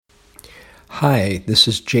Hi, this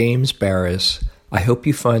is James Baraz. I hope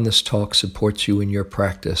you find this talk supports you in your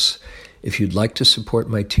practice. If you'd like to support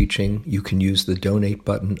my teaching, you can use the donate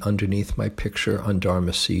button underneath my picture on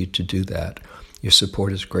Dharma Seed to do that. Your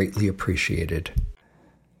support is greatly appreciated.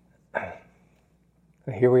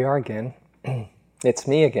 Here we are again. It's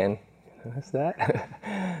me again. What's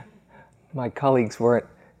that? My colleagues weren't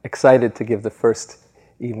excited to give the first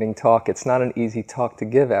evening talk. It's not an easy talk to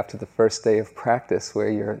give after the first day of practice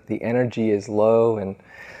where the energy is low and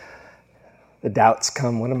the doubts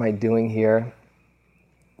come, what am I doing here?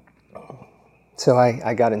 So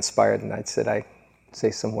I got inspired and I said I'd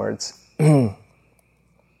say some words. And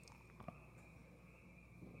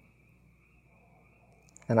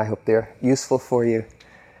I hope they're useful for you.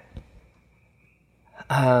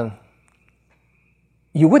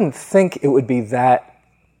 You wouldn't think it would be that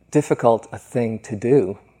difficult a thing to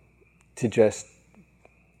do, to just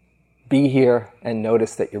be here and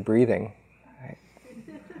notice that you're breathing. Right?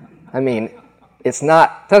 I mean,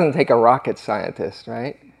 doesn't take a rocket scientist,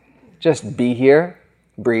 right? Just be here,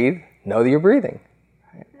 breathe, know that you're breathing.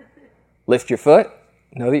 Right? Lift your foot,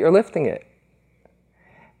 know that you're lifting it.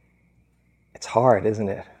 It's hard, isn't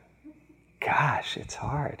it? Gosh, it's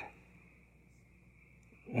hard.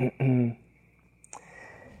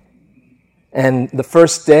 And the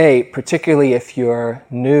first day, particularly if you're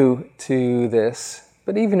new to this,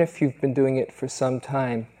 but even if you've been doing it for some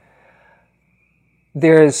time,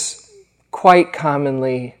 there's quite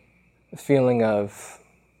commonly a feeling of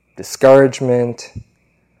discouragement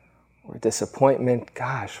or disappointment.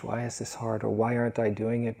 Gosh, why is this hard? Or why aren't I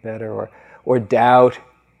doing it better? Or doubt,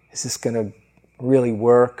 is this going to really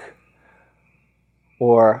work?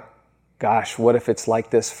 Or, gosh, what if it's like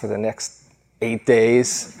this for the next 8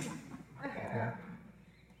 days?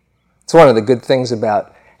 It's one of the good things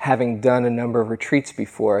about having done a number of retreats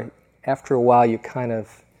before. After a while, you kind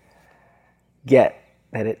of get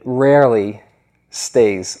that it rarely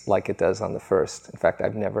stays like it does on the first. In fact,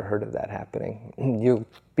 I've never heard of that happening. You'll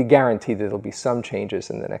be guaranteed that there'll be some changes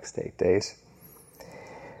in the next 8 days.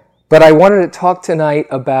 But I wanted to talk tonight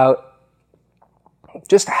about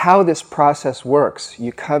just how this process works.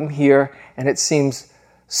 You come here, and it seems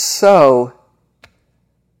so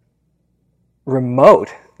remote,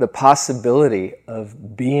 the possibility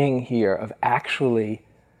of being here, of actually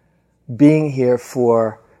being here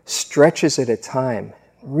for stretches at a time,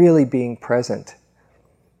 really being present.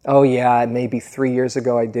 Oh yeah, maybe 3 years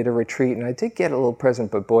ago I did a retreat and I did get a little present,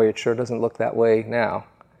 but boy, it sure doesn't look that way now.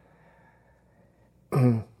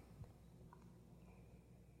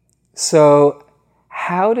 So,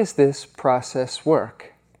 how does this process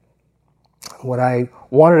work? What I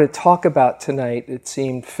wanted to talk about tonight, it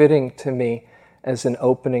seemed fitting to me as an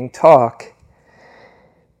opening talk,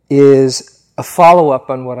 is a follow-up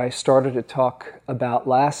on what I started to talk about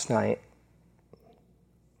last night.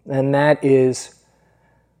 And that is,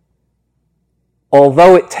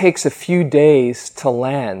 although it takes a few days to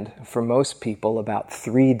land, for most people about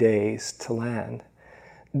 3 days to land,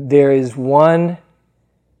 there is one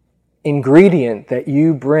ingredient that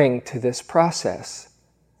you bring to this process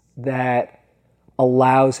that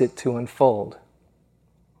allows it to unfold.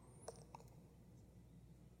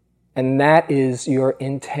 And that is your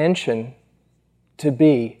intention to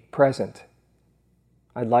be present.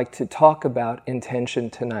 I'd like to talk about intention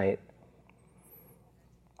tonight.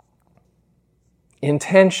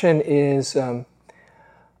 Intention is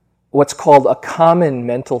what's called a common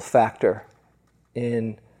mental factor.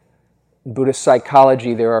 In Buddhist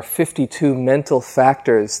psychology, there are 52 mental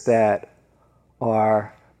factors that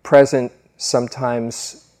are present.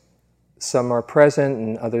 Sometimes some are present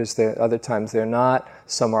and other times they're not.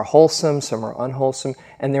 Some are wholesome, some are unwholesome.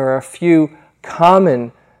 And there are a few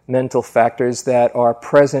common mental factors that are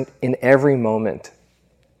present in every moment.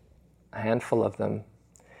 A handful of them.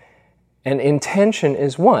 And intention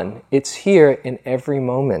is one. It's here in every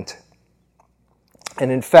moment.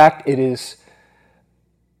 And in fact, it is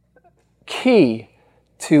key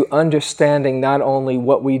to understanding not only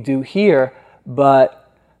what we do here, but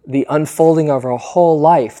the unfolding of our whole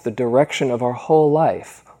life, the direction of our whole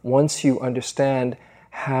life, once you understand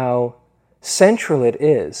how central it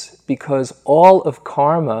is, because all of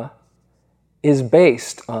karma is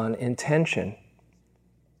based on intention.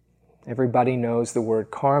 Everybody knows the word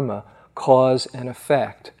karma, cause and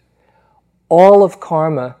effect. All of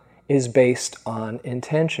karma is based on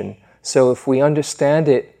intention. So if we understand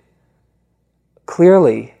it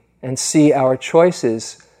clearly and see our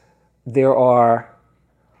choices, there are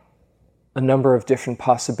a number of different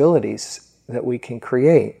possibilities that we can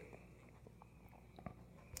create.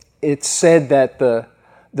 It's said that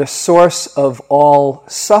the source of all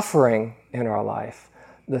suffering in our life,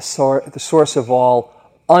 the source of all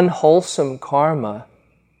unwholesome karma,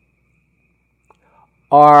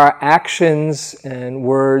 are actions and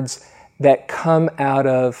words that come out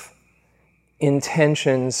of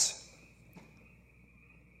intentions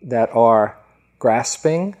that are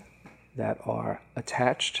grasping, that are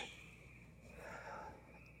attached,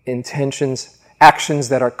 actions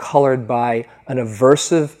that are colored by an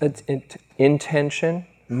aversive intention,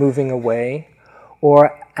 moving away,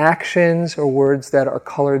 or actions or words that are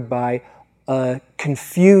colored by a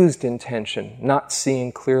confused intention, not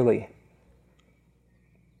seeing clearly.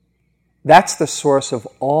 That's the source of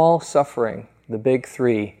all suffering, the big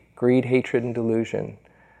three: greed, hatred, and delusion,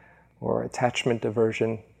 or attachment,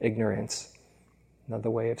 aversion, ignorance,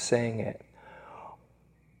 another way of saying it.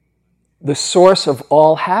 The source of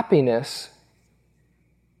all happiness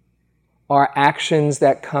are actions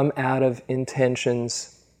that come out of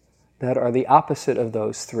intentions that are the opposite of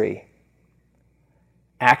those three.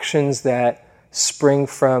 Actions that spring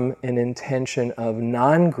from an intention of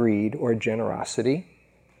non-greed or generosity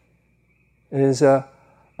is a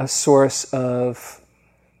source of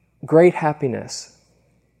great happiness.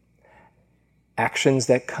 Actions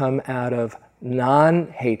that come out of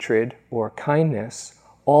non-hatred or kindness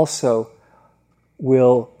also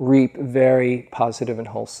will reap very positive and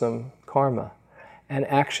wholesome karma. And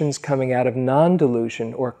actions coming out of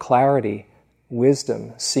non-delusion or clarity,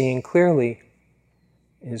 wisdom, seeing clearly,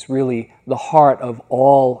 is really the heart of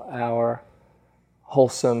all our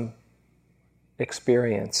wholesome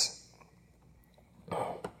experience.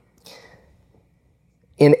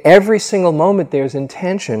 In every single moment there's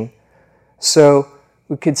intention, so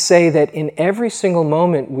we could say that in every single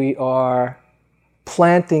moment we are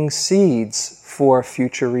planting seeds for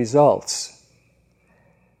future results.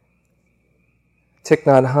 Thich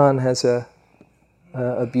Nhat Hanh has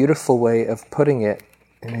a beautiful way of putting it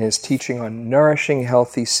in his teaching on nourishing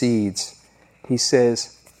healthy seeds. He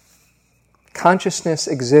says, consciousness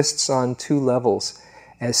exists on two levels,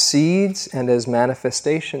 as seeds and as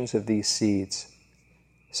manifestations of these seeds.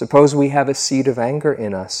 Suppose we have a seed of anger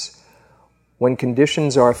in us. When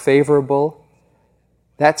conditions are favorable,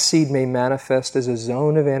 that seed may manifest as a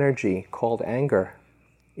zone of energy called anger.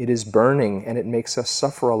 It is burning and it makes us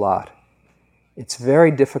suffer a lot. It's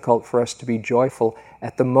very difficult for us to be joyful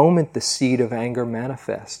at the moment the seed of anger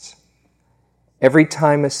manifests. Every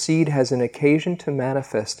time a seed has an occasion to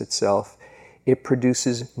manifest itself, it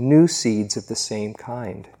produces new seeds of the same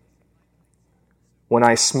kind. When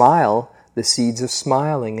I smile, the seeds of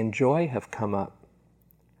smiling and joy have come up.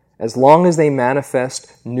 As long as they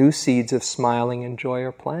manifest, new seeds of smiling and joy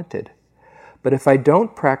are planted. But if I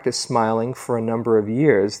don't practice smiling for a number of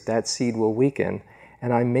years, that seed will weaken,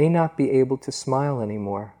 and I may not be able to smile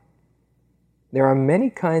anymore. There are many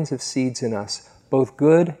kinds of seeds in us, both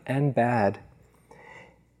good and bad.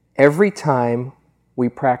 Every time we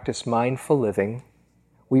practice mindful living,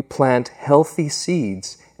 we plant healthy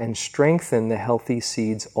seeds and strengthen the healthy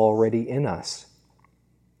seeds already in us.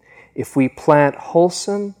 If we plant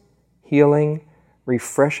wholesome, healing,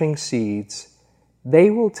 refreshing seeds, they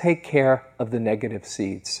will take care of the negative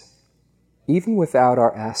seeds, even without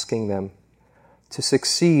our asking them. To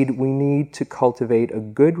succeed, we need to cultivate a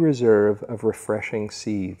good reserve of refreshing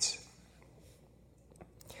seeds.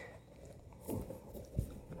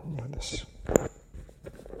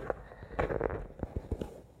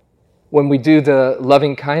 When we do the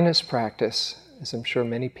loving kindness practice, as I'm sure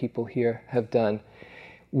many people here have done,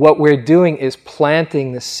 what we're doing is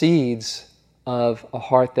planting the seeds of a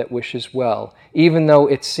heart that wishes well, even though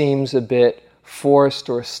it seems a bit forced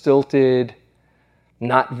or stilted,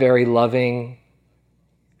 not very loving.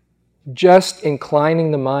 Just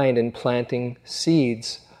inclining the mind and planting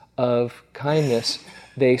seeds of kindness,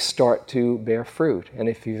 they start to bear fruit. And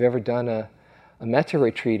if you've ever done a metta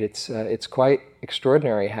retreat, it's quite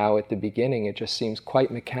extraordinary how at the beginning it just seems quite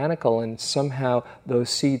mechanical, and somehow those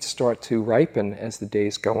seeds start to ripen as the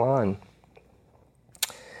days go on.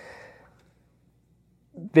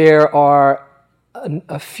 There are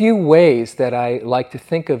a few ways that I like to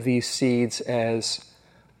think of these seeds as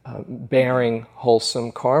bearing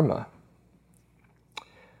wholesome karma.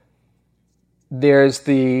 There's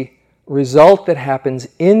the result that happens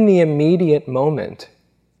in the immediate moment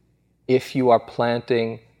if you are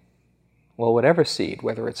planting, well, whatever seed,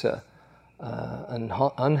 whether it's an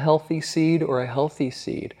unhealthy seed or a healthy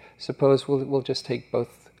seed. Suppose we'll just take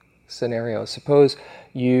both scenarios. Suppose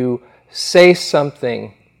you say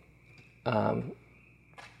something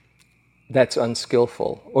that's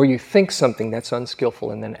unskillful, or you think something that's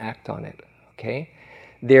unskillful and then act on it, okay?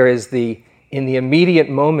 There is in the immediate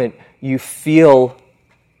moment, you feel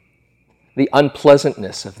the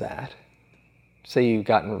unpleasantness of that. Say you've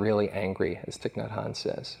gotten really angry, as Thich Nhat Hanh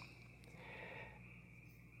says.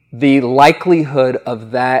 The likelihood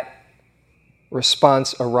of that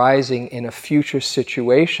response arising in a future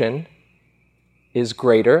situation is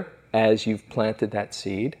greater as you've planted that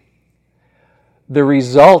seed. The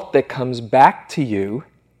result that comes back to you,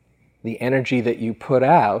 the energy that you put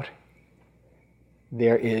out,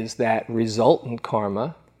 there is that resultant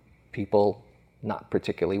karma, people not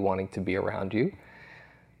particularly wanting to be around you.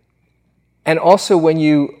 And also when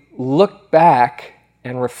you look back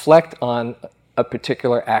and reflect on a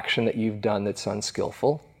particular action that you've done that's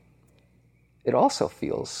unskillful, it also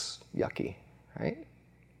feels yucky, right?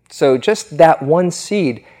 So just that one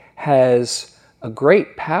seed has a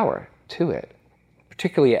great power to it,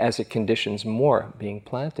 particularly as it conditions more being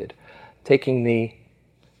planted. Taking the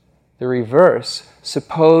reverse,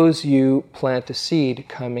 suppose you plant a seed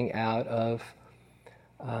coming out of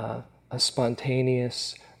a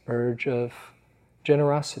spontaneous urge of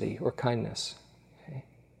generosity or kindness. Okay?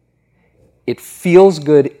 It feels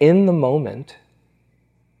good in the moment,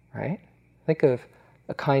 right? Think of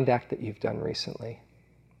a kind act that you've done recently.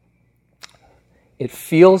 It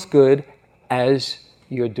feels good as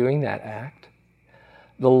you're doing that act.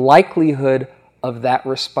 The likelihood of that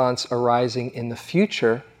response arising in the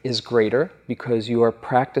future is greater because you are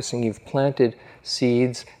practicing, you've planted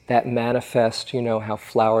seeds that manifest, you know how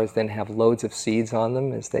flowers then have loads of seeds on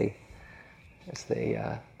them as they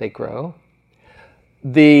grow.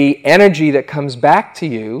 The energy that comes back to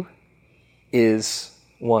you is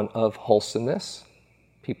one of wholesomeness.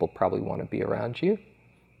 People probably want to be around you,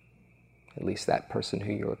 at least that person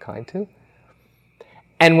who you were kind to.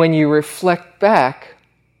 And when you reflect back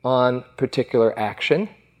on particular action,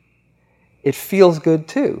 it feels good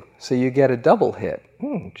too. So you get a double hit.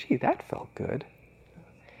 Gee, that felt good.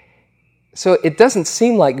 So it doesn't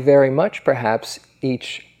seem like very much, perhaps,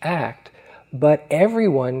 each act, but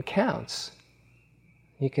everyone counts.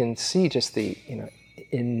 You can see just the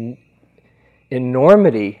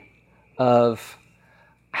enormity of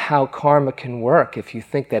how karma can work if you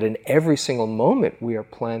think that in every single moment we are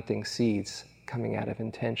planting seeds coming out of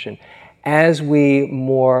intention. As we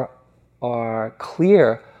more are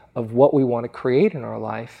clear of what we want to create in our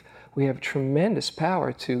life, we have tremendous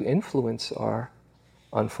power to influence our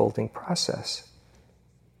unfolding process.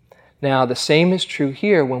 Now, the same is true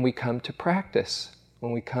here when we come to practice,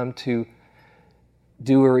 when we come to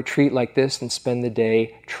do a retreat like this and spend the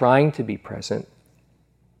day trying to be present.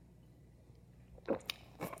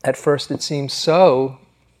 At first it seems so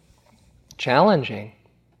challenging.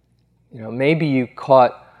 Maybe you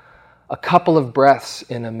caught a couple of breaths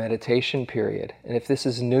in a meditation period, and if this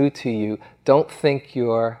is new to you, don't think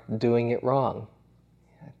you're doing it wrong.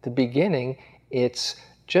 At the beginning, it's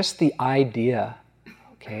just the idea,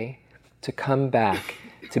 okay, to come back,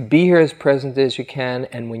 to be here as present as you can,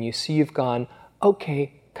 and when you see you've gone,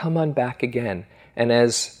 okay, come on back again. And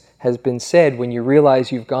as has been said, when you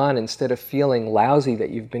realize you've gone, instead of feeling lousy that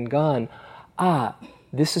you've been gone,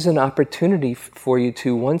 this is an opportunity for you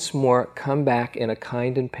to once more come back in a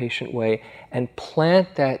kind and patient way and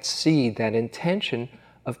plant that seed, that intention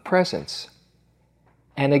of presence.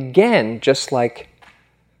 And again, just like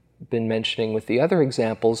I've been mentioning with the other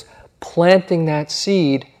examples, planting that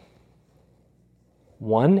seed,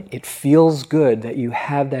 one, it feels good that you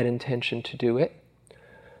have that intention to do it.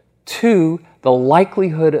 Two, the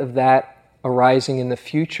likelihood of that arising in the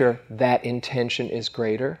future, that intention is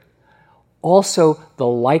greater. Also, the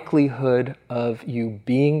likelihood of you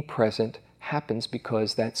being present happens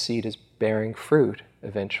because that seed is bearing fruit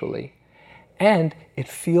eventually. And it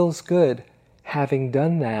feels good having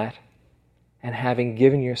done that and having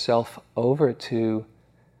given yourself over to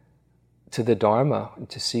the Dharma,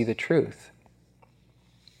 to see the truth.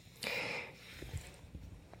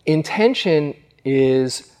 Intention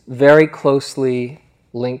is very closely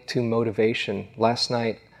linked to motivation. Last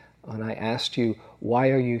night, when I asked you, why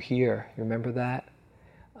are you here? You remember that?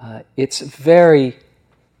 It's a very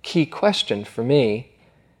key question for me,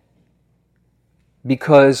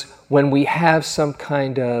 because when we have some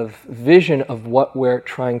kind of vision of what we're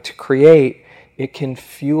trying to create, it can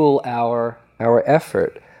fuel our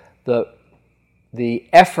effort. The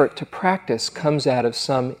effort to practice comes out of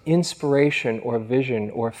some inspiration or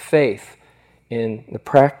vision or faith in the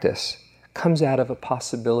practice, comes out of a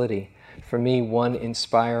possibility. For me, one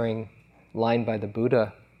inspiring line by the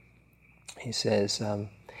Buddha, he says,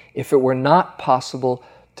 if it were not possible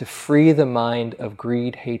to free the mind of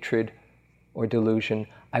greed, hatred, or delusion,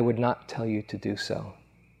 I would not tell you to do so.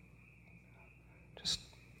 Just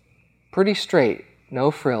pretty straight,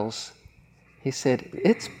 no frills. He said,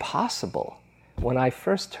 it's possible. When I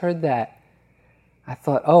first heard that, I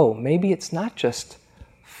thought, oh, maybe it's not just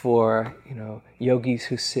for, yogis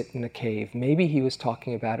who sit in a cave. Maybe he was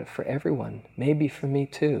talking about it for everyone. Maybe for me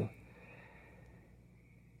too.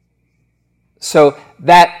 So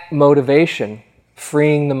that motivation,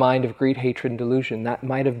 freeing the mind of greed, hatred, and delusion, that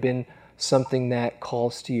might have been something that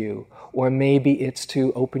calls to you. Or maybe it's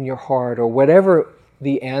to open your heart, or whatever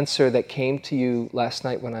the answer that came to you last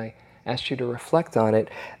night when I asked you to reflect on it.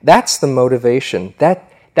 That's the motivation.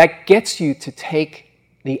 That gets you to take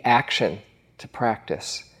the action to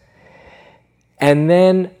practice. And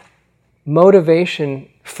then motivation,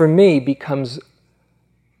 for me, becomes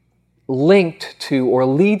linked to or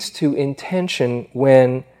leads to intention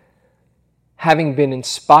when, having been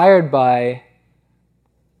inspired by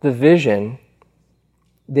the vision,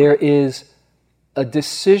 there is a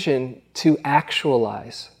decision to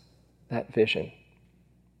actualize that vision.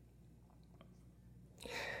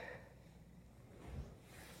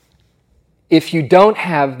 If you don't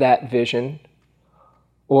have that vision,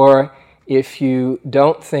 or if you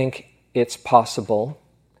don't think it's possible,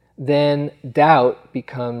 then doubt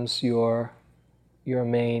becomes your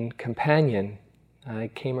main companion. I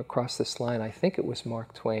came across this line, I think it was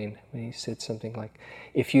Mark Twain, when he said something like,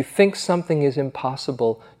 if you think something is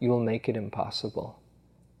impossible, you will make it impossible.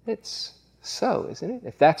 It's so, isn't it?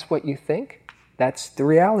 If that's what you think, that's the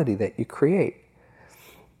reality that you create.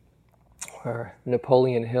 Or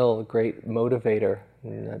Napoleon Hill, a great motivator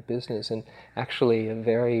in business, and actually a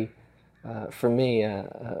very, for me,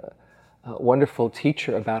 a wonderful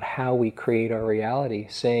teacher about how we create our reality,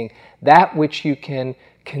 saying that which you can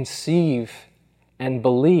conceive and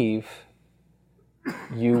believe,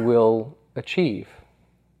 you will achieve.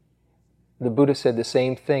 The Buddha said the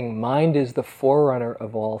same thing. Mind is the forerunner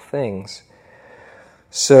of all things.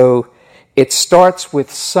 So it starts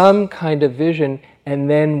with some kind of vision, and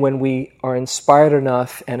then when we are inspired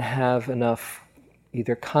enough and have enough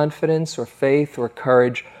either confidence or faith or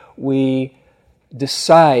courage, we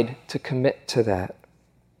decide to commit to that.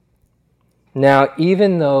 Now,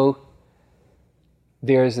 even though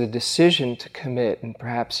there's a decision to commit, and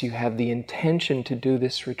perhaps you have the intention to do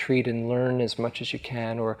this retreat and learn as much as you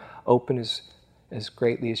can or open as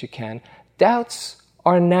greatly as you can, doubts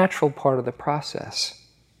are a natural part of the process.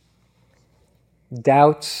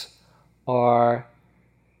 Doubts are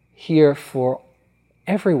here for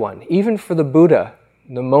everyone, even for the Buddha.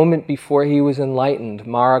 The moment before he was enlightened,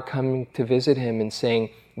 Mara coming to visit him and saying,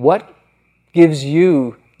 what gives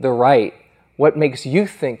you the right? What makes you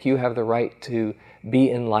think you have the right to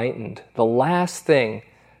be enlightened? The last thing,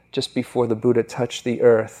 just before the Buddha touched the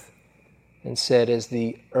earth and said, as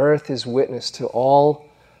the earth is witness to all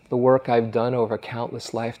the work I've done over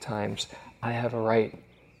countless lifetimes, I have a right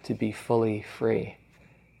to be fully free.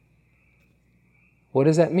 What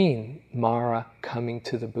does that mean, Mara coming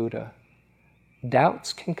to the Buddha?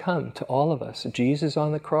 Doubts can come to all of us. Jesus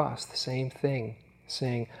on the cross, the same thing,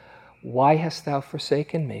 saying, why hast thou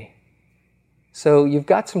forsaken me? So you've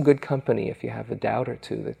got some good company if you have a doubt or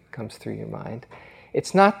two that comes through your mind.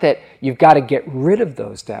 It's not that you've got to get rid of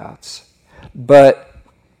those doubts, but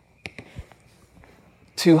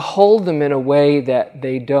to hold them in a way that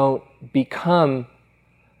they don't become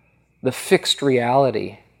the fixed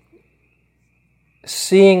reality,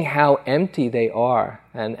 seeing how empty they are.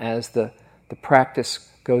 And as the practice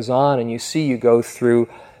goes on and you go through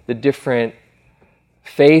the different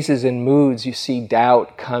phases and moods, you see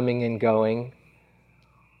doubt coming and going,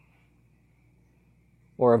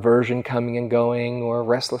 or aversion coming and going, or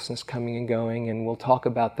restlessness coming and going, and we'll talk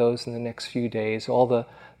about those in the next few days, all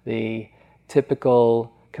the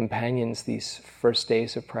typical companions these first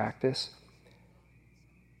days of practice.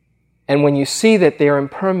 And when you see that they're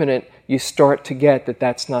impermanent, you start to get that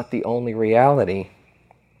that's not the only reality.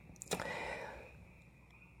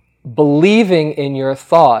 Believing in your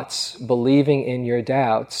thoughts, believing in your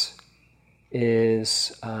doubts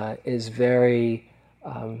is very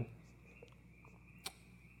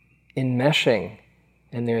enmeshing,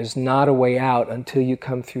 and there's not a way out until you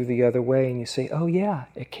come through the other way and you say, oh yeah,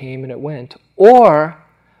 it came and it went. Or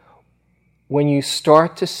when you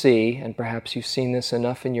start to see, and perhaps you've seen this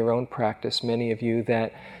enough in your own practice, many of you,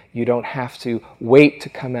 that you don't have to wait to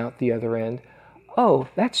come out the other end. Oh,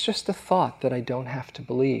 that's just a thought that I don't have to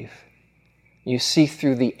believe. You see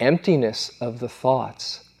through the emptiness of the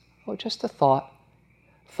thoughts. Oh, just a thought.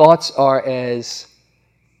 Thoughts are as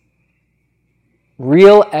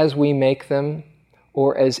real as we make them,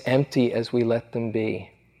 or as empty as we let them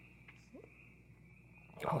be.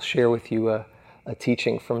 I'll share with you a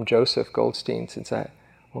teaching from Joseph Goldstein, since I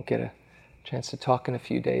won't get a chance to talk in a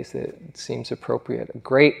few days, that it seems appropriate. A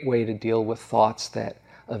great way to deal with thoughts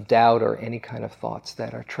of doubt or any kind of thoughts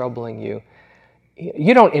that are troubling you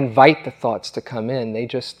you don't invite the thoughts to come in, they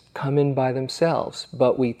just come in by themselves,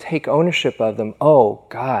 but we take ownership of them. Oh,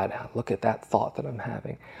 God, look at that thought that I'm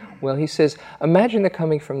having. Well, he says, imagine they're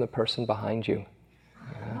coming from the person behind you.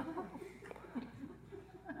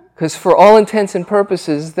 Because for all intents and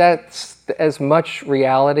purposes, that's as much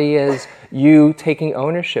reality as you taking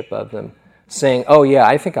ownership of them, saying, oh yeah,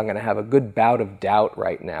 I think I'm going to have a good bout of doubt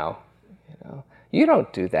right now. You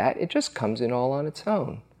don't do that. It just comes in all on its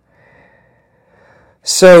own.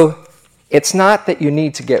 So it's not that you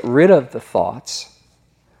need to get rid of the thoughts,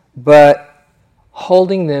 but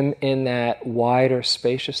holding them in that wider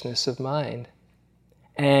spaciousness of mind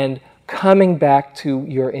and coming back to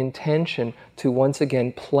your intention to once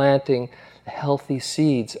again planting healthy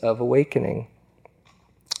seeds of awakening.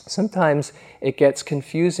 Sometimes it gets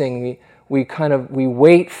confusing. We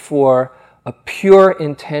wait for a pure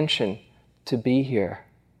intention to be here.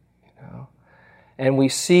 And we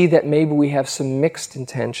see that maybe we have some mixed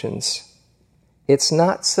intentions. It's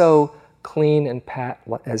not so clean and pat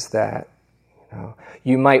as that.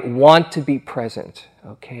 You might want to be present,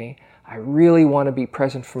 okay? I really want to be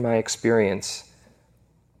present for my experience.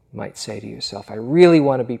 You might say to yourself, I really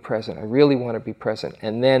want to be present, I really want to be present.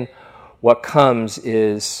 And then what comes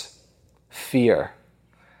is fear.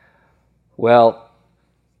 Well,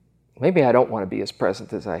 maybe I don't want to be as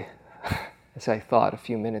present as I thought a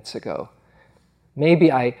few minutes ago.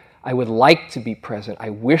 Maybe I would like to be present. I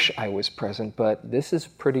wish I was present, but this is a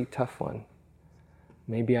pretty tough one.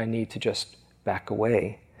 Maybe I need to just back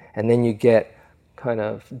away. And then you get kind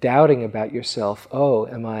of doubting about yourself. Oh,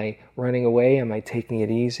 am I running away? Am I taking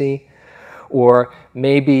it easy? Or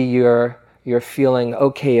maybe you're feeling,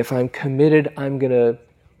 okay, if I'm committed, I'm going to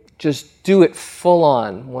just do it full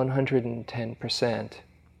on, 110%.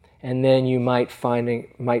 And then you might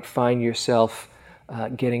find yourself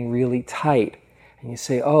getting really tight. And you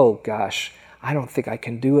say, oh gosh, I don't think I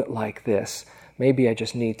can do it like this. Maybe I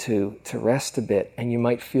just need to rest a bit. And you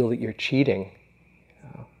might feel that you're cheating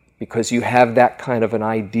because you have that kind of an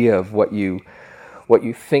idea of what you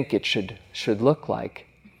think it should look like.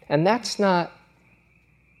 And that's not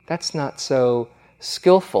so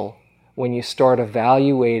skillful when you start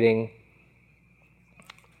evaluating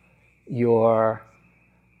your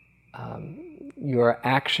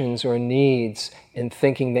actions or needs and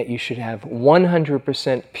thinking that you should have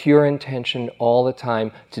 100% pure intention all the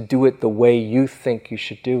time to do it the way you think you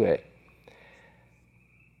should do it.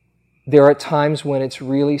 There are times when it's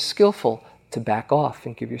really skillful to back off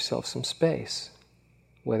and give yourself some space,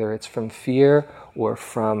 whether it's from fear or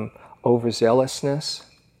from overzealousness.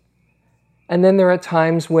 And then there are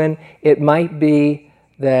times when it might be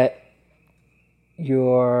that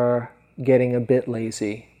you're getting a bit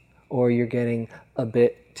lazy, or you're getting a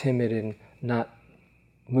bit timid and not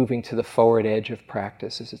moving to the forward edge of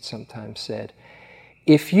practice, as it's sometimes said.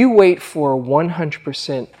 If you wait for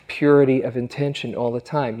 100% purity of intention all the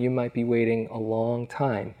time, you might be waiting a long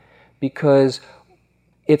time, because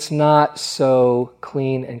it's not so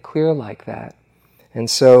clean and clear like that. And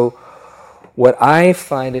so what I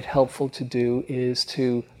find it helpful to do is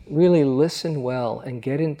to really listen well and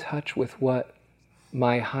get in touch with what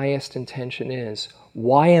my highest intention is.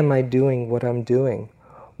 Why am I doing what I'm doing?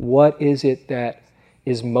 What is it that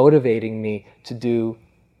is motivating me to do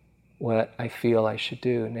what I feel I should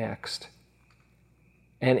do next?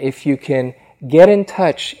 And if you can get in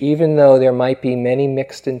touch, even though there might be many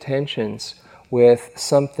mixed intentions, with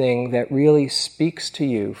something that really speaks to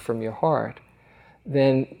you from your heart,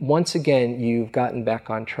 then once again you've gotten back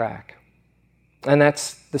on track. And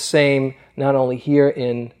that's the same not only here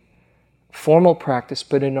in formal practice,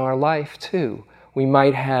 but in our life too. We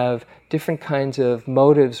might have different kinds of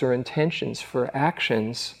motives or intentions for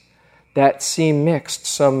actions that seem mixed,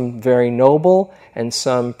 some very noble and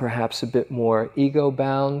some perhaps a bit more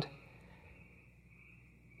ego-bound.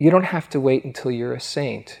 You don't have to wait until you're a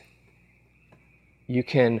saint. You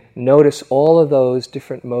can notice all of those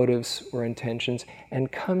different motives or intentions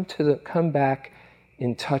and come back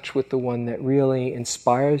in touch with the one that really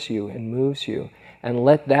inspires you and moves you, and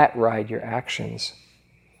let that ride your actions.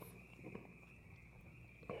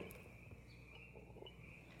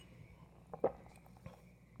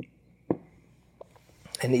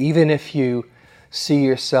 And even if you see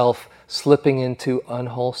yourself slipping into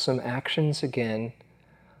unwholesome actions again,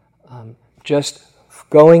 just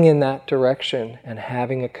going in that direction and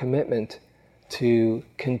having a commitment to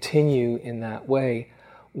continue in that way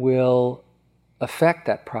will affect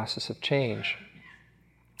that process of change.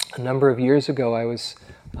 A number of years ago, I was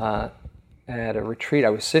at a retreat. I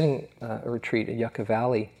was sitting a retreat at Yucca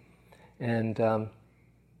Valley, and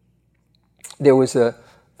there was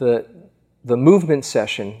the movement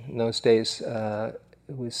session in those days, it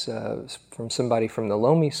was from somebody from the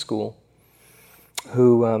Lomi school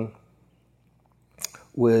who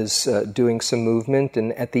was doing some movement,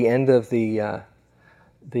 and at the end of the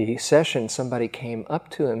session, somebody came up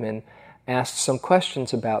to him and asked some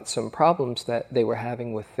questions about some problems that they were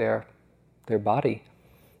having with their body,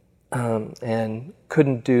 and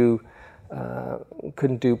couldn't do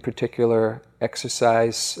particular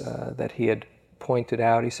exercise that he had pointed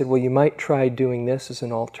out. He said, "Well, you might try doing this as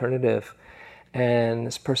an alternative." And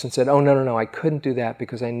this person said, "Oh, no, I couldn't do that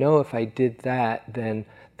because I know if I did that, then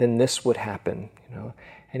this would happen."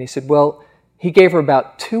 And he said, well, he gave her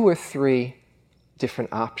about 2 or 3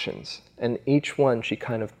 different options, and each one she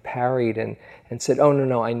kind of parried and said, "Oh,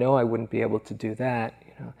 no, I know I wouldn't be able to do that."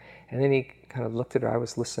 And then he kind of looked at her. I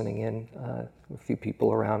was listening in, a few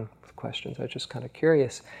people around with questions. I was just kind of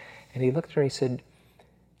curious. And he looked at her and he said,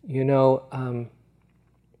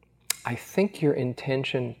 I think your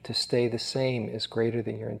intention to stay the same is greater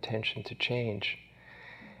than your intention to change.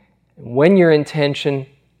 When your intention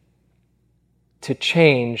to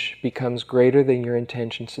change becomes greater than your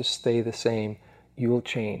intention to stay the same, you will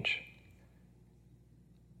change.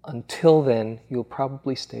 Until then, you'll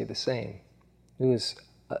probably stay the same. It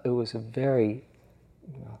was a very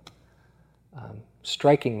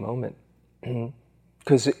striking moment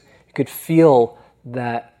because you could feel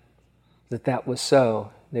that was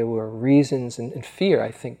so. There were reasons and fear, I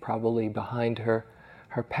think, probably behind her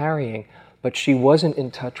parrying, but she wasn't in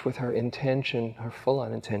touch with her intention, her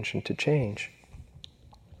full-on intention to change.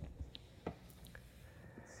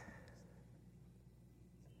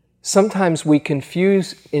 Sometimes we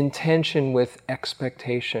confuse intention with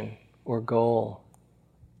expectation or goal.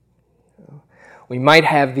 We might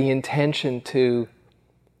have the intention to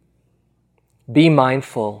be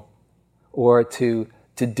mindful or to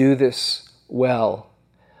do this well,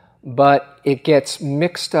 but it gets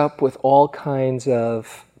mixed up with all kinds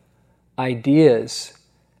of ideas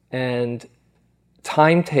and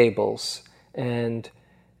timetables and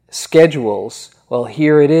schedules. Well,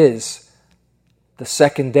 here it is, the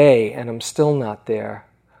 2nd day, and I'm still not there.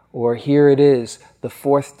 Or here it is, the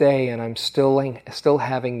 4th day, and I'm still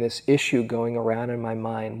having this issue going around in my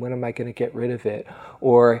mind. When am I going to get rid of it?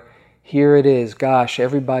 Or here it is, gosh,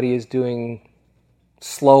 everybody is doing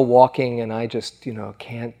slow walking and I just,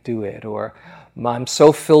 can't do it. Or I'm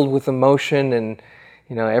so filled with emotion and,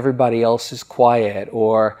 everybody else is quiet.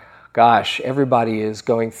 Or, gosh, everybody is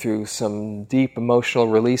going through some deep emotional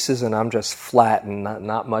releases and I'm just flat and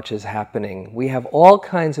not much is happening. We have all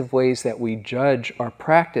kinds of ways that we judge our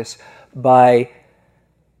practice by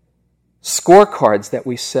scorecards that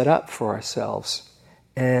we set up for ourselves.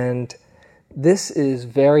 And this is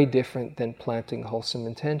very different than planting wholesome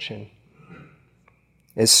intention.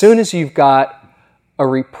 As soon as you've got a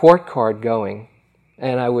report card going,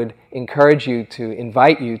 and I would invite you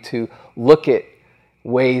to look at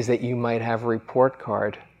ways that you might have a report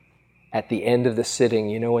card at the end of the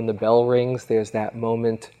sitting. When the bell rings, there's that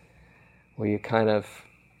moment where you kind of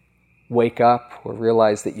wake up or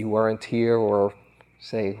realize that you weren't here or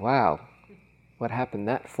say, wow, what happened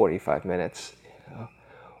that 45 minutes?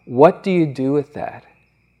 What do you do with that?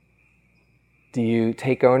 Do you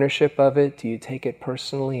take ownership of it? Do you take it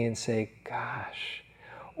personally and say, gosh?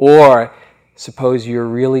 Or suppose you're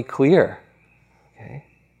really clear. Okay?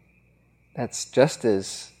 That's just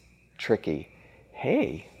as tricky.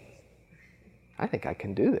 Hey, I think I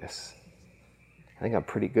can do this. I think I'm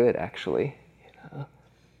pretty good, actually.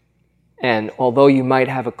 And although you might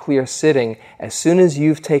have a clear sitting, as soon as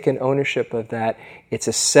you've taken ownership of that, it's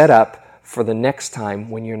a setup for the next time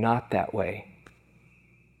when you're not that way.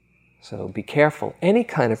 So be careful. Any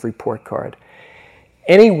kind of report card,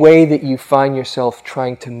 any way that you find yourself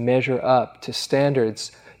trying to measure up to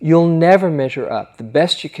standards, you'll never measure up. The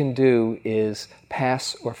best you can do is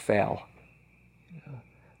pass or fail.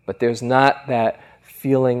 But there's not that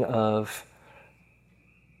feeling of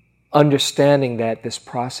understanding that this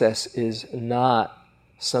process is not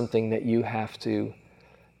something that you have to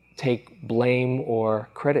take blame or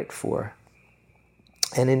credit for.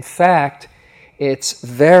 And in fact, it's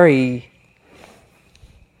very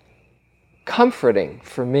comforting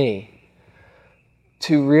for me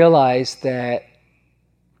to realize that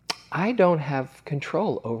I don't have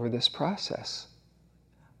control over this process.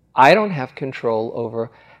 I don't have control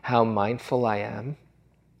over how mindful I am.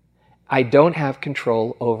 I don't have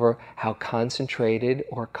control over how concentrated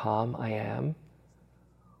or calm I am,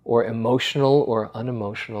 or emotional or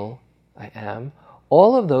unemotional I am.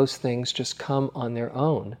 All of those things just come on their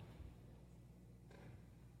own.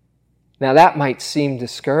 Now that might seem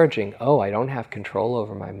discouraging. Oh, I don't have control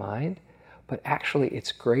over my mind. but actually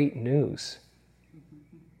it's great news.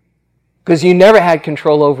 Because you never had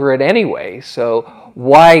control over it anyway, so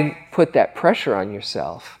why put that pressure on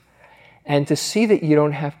yourself? And to see that you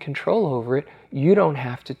don't have control over it, you don't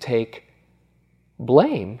have to take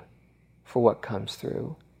blame for what comes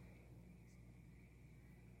through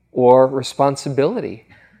or responsibility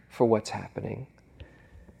for what's happening.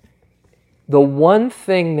 The one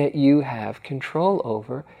thing that you have control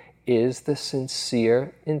over is the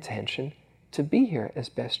sincere intention to be here as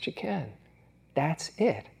best you can. That's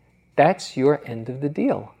it. That's your end of the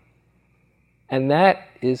deal. And that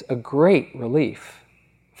is a great relief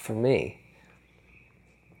for me.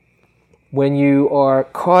 When you are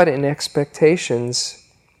caught in expectations,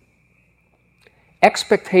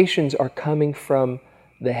 expectations are coming from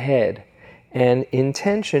the head, and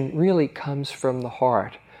intention really comes from the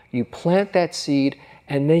heart. You plant that seed,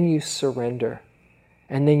 and then you surrender,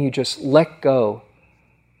 and then you just let go.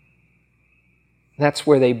 That's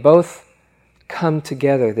where they both come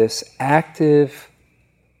together, this active,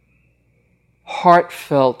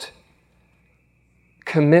 heartfelt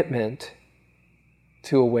commitment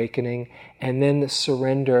to awakening, and then the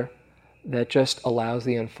surrender that just allows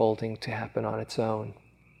the unfolding to happen on its own.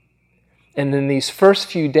 And in these first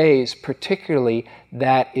few days, particularly,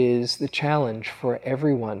 that is the challenge for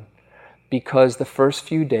everyone, because the first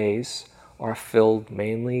few days are filled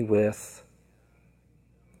mainly with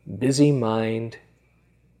busy mind,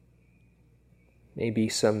 maybe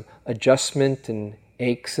some adjustment and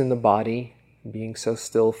aches in the body, being so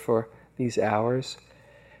still for these hours,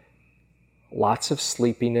 lots of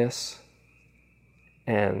sleepiness,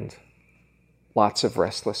 and lots of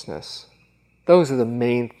restlessness. Those are the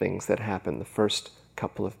main things that happen the first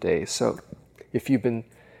couple of days. So if you've been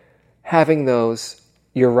having those,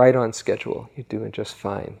 you're right on schedule. You're doing just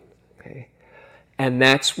fine. Okay? And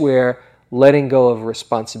that's where letting go of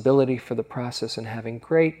responsibility for the process and having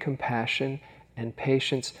great compassion and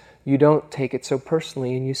patience, you don't take it so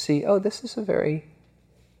personally, and you see, oh, this is a very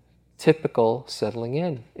typical settling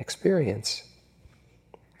in experience.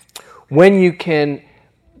 When you can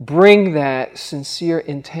bring that sincere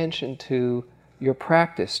intention to your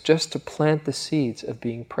practice, just to plant the seeds of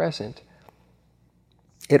being present,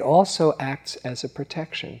 it also acts as a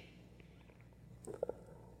protection.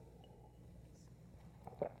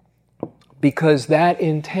 Because that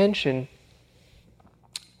intention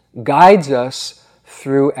guides us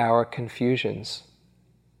through our confusions.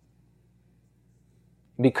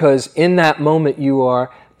 Because in that moment you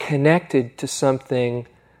are connected to something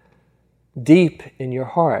deep in your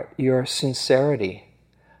heart, your sincerity.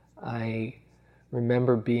 I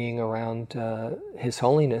remember being around His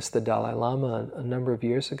Holiness, the Dalai Lama, a number of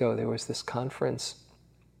years ago. There was this conference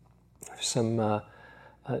of some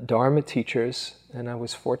Dharma teachers, and I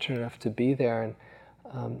was fortunate enough to be there.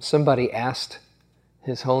 And somebody asked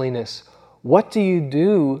His Holiness, what do you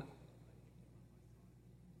do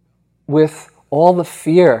with all the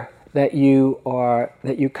fear that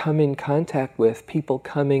you come in contact with, people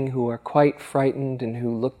coming who are quite frightened and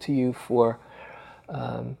who look to you for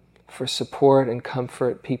support and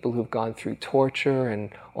comfort, people who've gone through torture and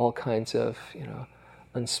all kinds of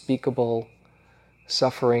unspeakable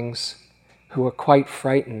sufferings, who are quite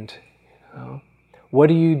frightened. What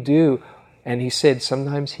do you do? And he said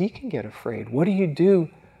sometimes he can get afraid. What do you do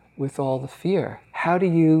with all the fear? How do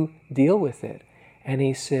you deal with it? And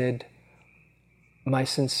he said, my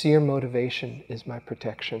sincere motivation is my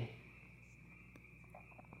protection.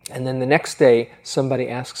 And then the next day, somebody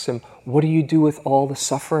asks him, what do you do with all the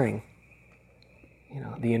suffering?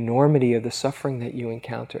 The enormity of the suffering that you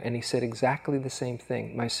encounter. And he said exactly the same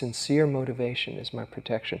thing. My sincere motivation is my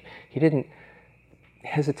protection. He didn't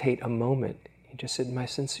hesitate a moment. He just said, my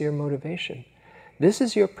sincere motivation. This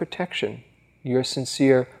is your protection, your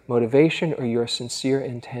sincere motivation or your sincere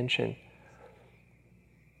intention.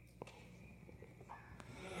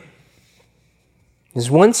 Because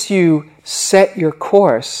once you set your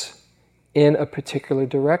course in a particular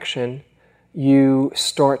direction, you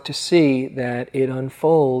start to see that it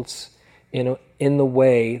unfolds in the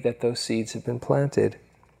way that those seeds have been planted.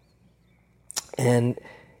 And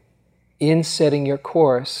in setting your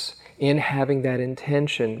course, in having that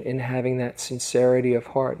intention, in having that sincerity of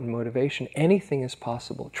heart and motivation, anything is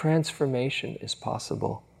possible. Transformation is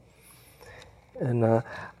possible. And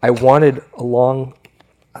I wanted along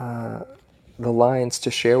the lines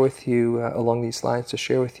to share with you, along these lines to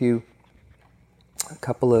share with you a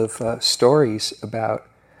couple of stories about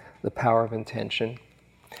the power of intention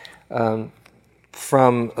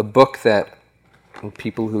from a book that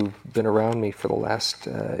people who've been around me for the last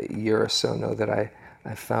year or so know that I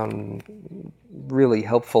found really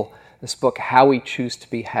helpful. This book, How We Choose to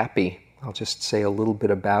Be Happy, I'll just say a little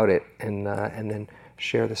bit about it and then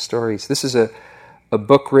share the stories. This is a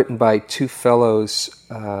book written by two fellows,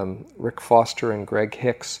 Rick Foster and Greg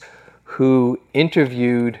Hicks, who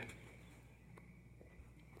interviewed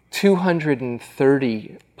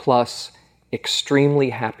 230 plus extremely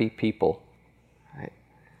happy people. Right?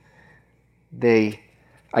 They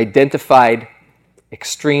identified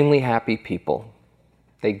extremely happy people.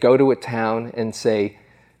 They go to a town and say,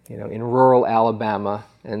 in rural Alabama,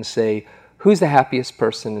 and say, who's the happiest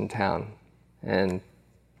person in town? And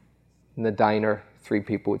in the diner, 3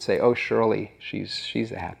 people would say, oh, Shirley, she's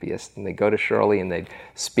the happiest. And they go to Shirley and they'd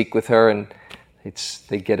speak with her and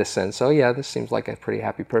they get a sense, oh yeah, this seems like a pretty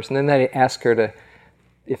happy person. Then they ask her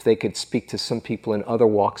if they could speak to some people in other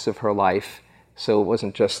walks of her life. So it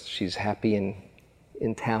wasn't just she's happy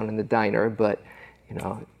in town in the diner, but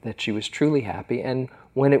that she was truly happy. And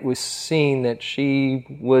when it was seen that she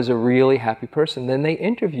was a really happy person, then they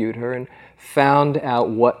interviewed her and found out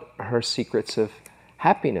what her secrets of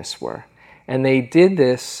happiness were. And they did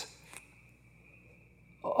this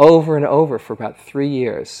over and over for about 3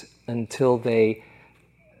 years until they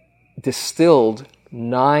distilled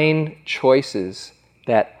 9 choices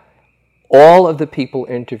that all of the people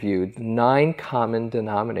interviewed, 9 common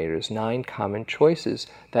denominators, 9 common choices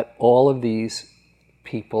that all of these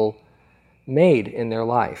people made in their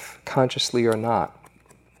life, consciously or not.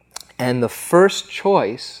 And the first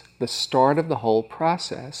choice, the start of the whole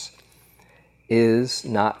process, is,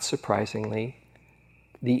 not surprisingly,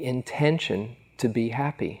 the intention to be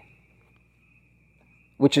happy,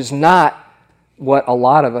 which is not what a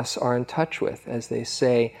lot of us are in touch with. As they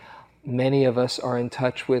say, many of us are in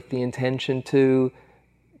touch with the intention to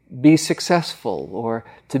be successful or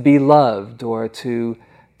to be loved or to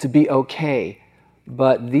be okay.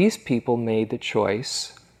 But these people made the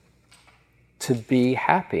choice to be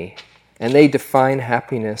happy. And they define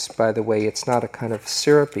happiness, by the way, it's not a kind of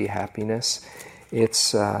syrupy happiness.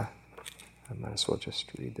 It's, I might as well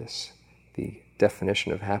just read this, the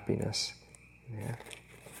definition of happiness. Yeah.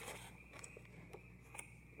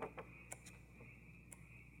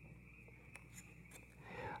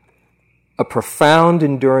 A profound,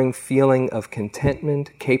 enduring feeling of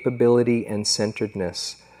contentment, capability, and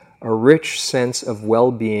centeredness. A rich sense of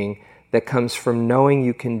well-being that comes from knowing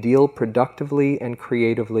you can deal productively and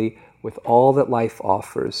creatively with all that life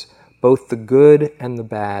offers, both the good and the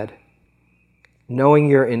bad. Knowing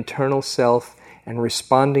your internal self and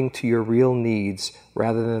responding to your real needs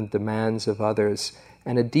rather than the demands of others,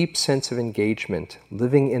 and a deep sense of engagement,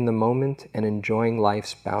 living in the moment and enjoying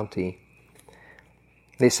life's bounty.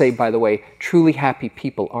 They say, by the way, truly happy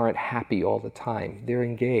people aren't happy all the time. They're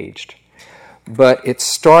engaged. But it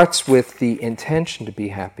starts with the intention to be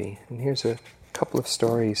happy. And here's a couple of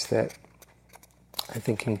stories that I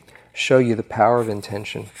think can show you the power of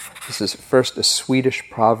intention. This is first a Swedish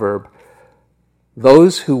proverb.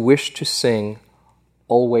 Those who wish to sing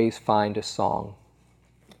always find a song.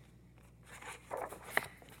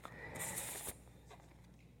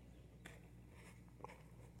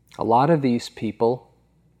 A lot of these people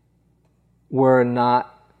were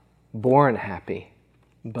not born happy,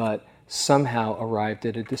 but somehow arrived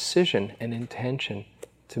at a decision, an intention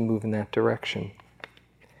to move in that direction.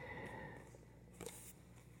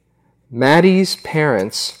 Maddie's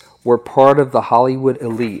parents were part of the Hollywood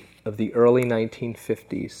elite of the early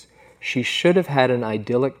 1950s. She should have had an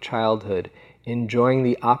idyllic childhood, enjoying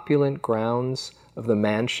the opulent grounds of the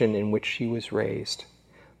mansion in which she was raised.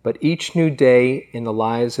 But each new day in the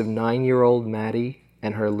lives of 9-year-old Maddie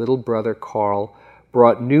and her little brother Carl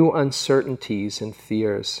brought new uncertainties and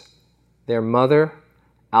fears. Their mother,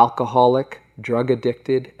 alcoholic,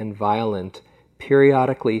 drug-addicted, and violent,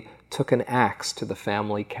 periodically took an axe to the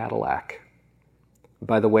family Cadillac.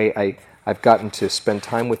 By the way, I've gotten to spend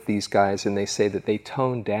time with these guys, and they say that they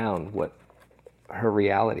toned down what her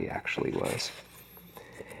reality actually was.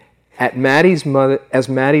 As Maddie's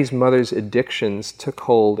mother's addictions took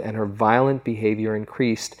hold and her violent behavior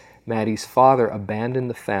increased, Maddie's father abandoned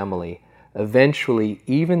the family. Eventually,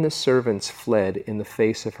 even the servants fled in the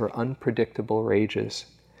face of her unpredictable rages.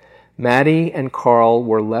 Maddie and Carl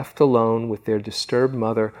were left alone with their disturbed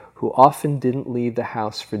mother, who often didn't leave the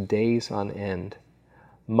house for days on end.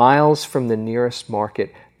 Miles from the nearest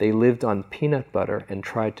market, they lived on peanut butter and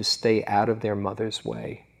tried to stay out of their mother's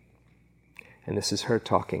way. And this is her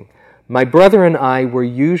talking. My brother and I were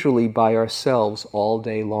usually by ourselves all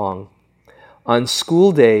day long. On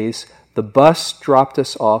school days, the bus dropped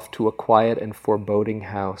us off to a quiet and foreboding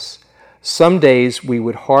house. Some days we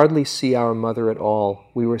would hardly see our mother at all.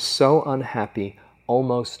 We were so unhappy,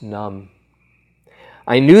 almost numb.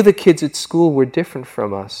 I knew the kids at school were different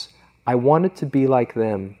from us. I wanted to be like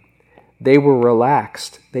them. They were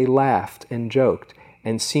relaxed, they laughed and joked,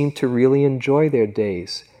 and seemed to really enjoy their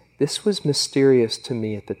days. This was mysterious to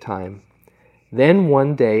me at the time. Then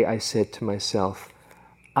one day I said to myself,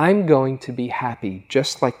 I'm going to be happy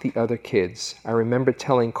just like the other kids. I remember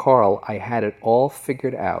telling Carl I had it all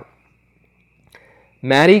figured out.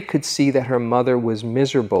 Maddie could see that her mother was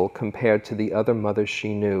miserable compared to the other mothers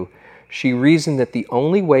she knew. She reasoned that the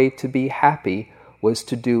only way to be happy was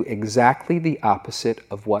to do exactly the opposite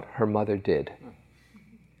of what her mother did.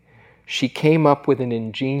 She came up with an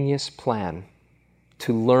ingenious plan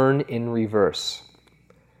to learn in reverse.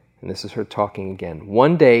 And this is her talking again.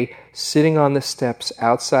 One day, sitting on the steps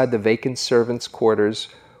outside the vacant servants' quarters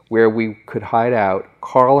where we could hide out,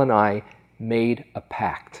 Carl and I made a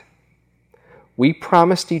pact. We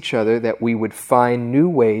promised each other that we would find new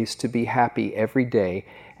ways to be happy every day,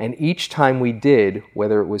 and each time we did,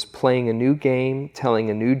 whether it was playing a new game, telling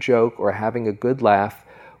a new joke, or having a good laugh,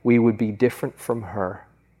 we would be different from her.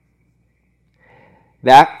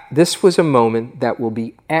 This was a moment that will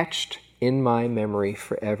be etched in my memory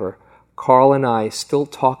forever. Carl and I still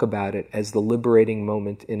talk about it as the liberating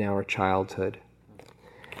moment in our childhood.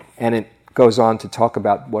 And it goes on to talk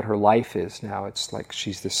about what her life is now. It's like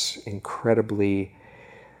she's this incredibly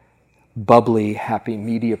bubbly, happy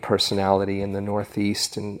media personality in the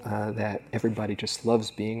Northeast, and that everybody just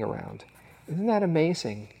loves being around. Isn't that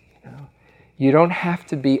amazing? You don't have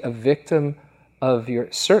to be a victim of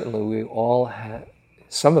your... Certainly we all have...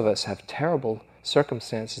 Some of us have terrible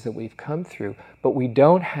circumstances that we've come through, but we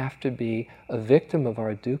don't have to be a victim of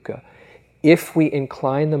our dukkha. If we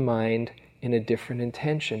incline the mind in a different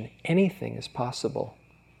intention, anything is possible.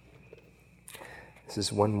 This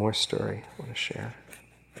is one more story I want to share.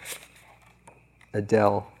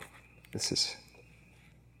 Adele, this is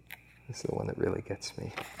the one that really gets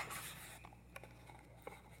me.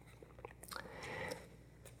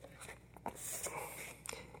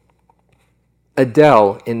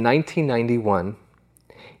 Adele, in 1991,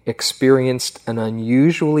 experienced an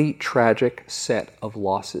unusually tragic set of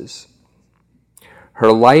losses.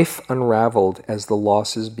 Her life unraveled as the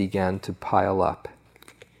losses began to pile up.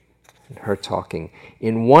 And her talking,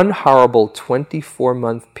 in one horrible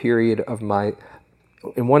 24-month period,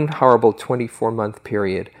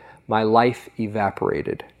 my life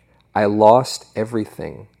evaporated. I lost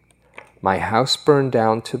everything. My house burned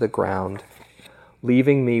down to the ground,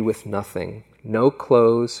 leaving me with nothing. No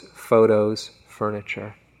clothes, photos,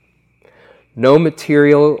 furniture. No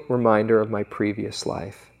material reminder of my previous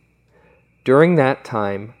life. During that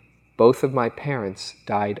time, both of my parents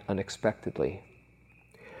died unexpectedly.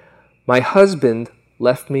 My husband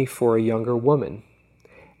left me for a younger woman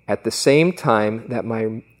at the same time that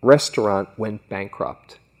my restaurant went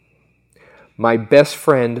bankrupt. My best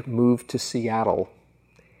friend moved to Seattle.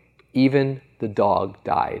 Even the dog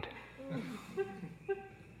died.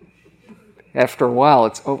 After a while,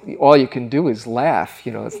 it's all you can do is laugh.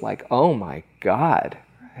 It's like, oh my God,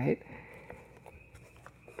 right?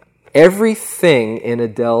 Everything in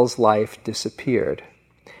Adele's life disappeared,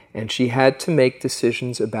 and she had to make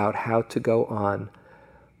decisions about how to go on.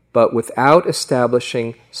 But without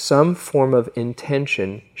establishing some form of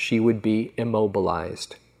intention, she would be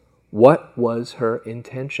immobilized. What was her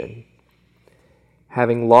intention?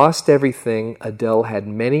 Having lost everything, Adele had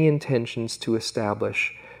many intentions to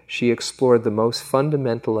establish. She explored the most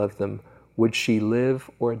fundamental of them. Would she live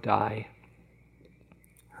or die?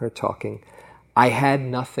 Her talking. I had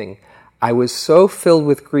nothing. I was so filled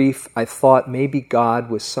with grief, I thought maybe God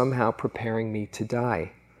was somehow preparing me to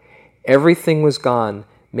die. Everything was gone.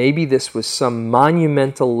 Maybe this was some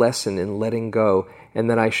monumental lesson in letting go, and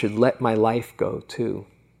that I should let my life go too.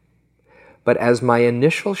 But as my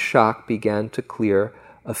initial shock began to clear,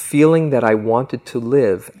 a feeling that I wanted to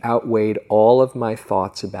live outweighed all of my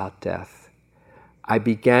thoughts about death. I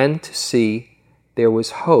began to see there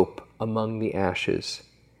was hope among the ashes.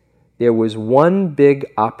 There was one big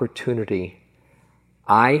opportunity.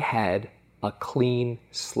 I had a clean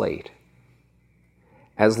slate.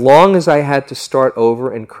 As long as I had to start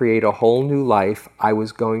over and create a whole new life, I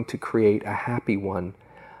was going to create a happy one.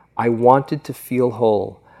 I wanted to feel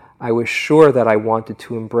whole. I was sure that I wanted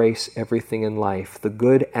to embrace everything in life, the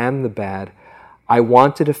good and the bad. I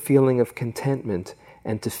wanted a feeling of contentment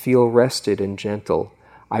and to feel rested and gentle.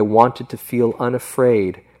 I wanted to feel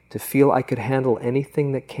unafraid, to feel I could handle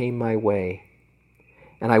anything that came my way.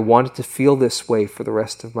 And I wanted to feel this way for the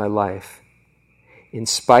rest of my life. In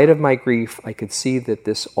spite of my grief, I could see that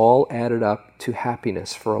this all added up to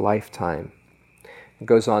happiness for a lifetime. It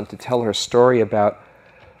goes on to tell her story about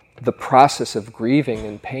the process of grieving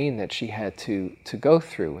and pain that she had to go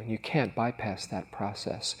through, and you can't bypass that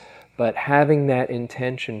process. But having that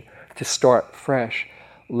intention to start fresh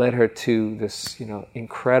led her to this,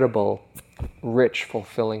 incredible, rich,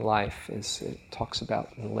 fulfilling life, as it talks about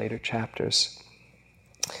in the later chapters.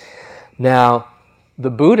 Now, the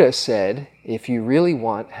Buddha said, if you really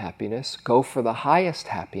want happiness, go for the highest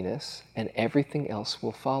happiness and everything else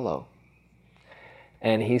will follow.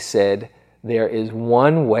 And he said, there is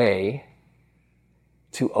one way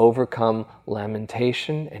to overcome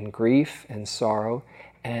lamentation and grief and sorrow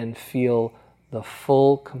and feel the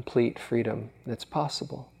full, complete freedom that's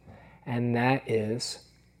possible. And that is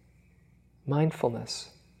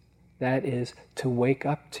mindfulness. That is to wake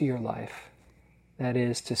up to your life. That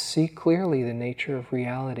is to see clearly the nature of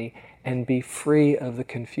reality and be free of the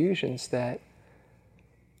confusions that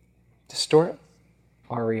distort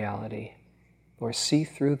our reality or see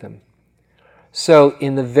through them. So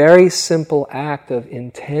in the very simple act of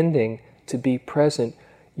intending to be present,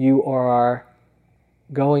 you are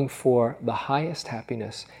going for the highest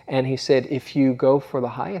happiness. And he said, if you go for the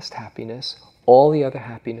highest happiness, all the other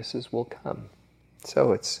happinesses will come.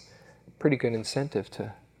 So it's a pretty good incentive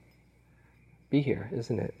to be here,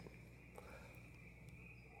 isn't it?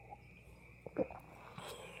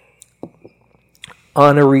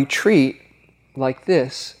 On a retreat like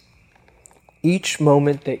this, each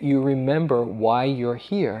moment that you remember why you're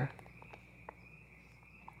here,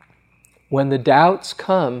 when the doubts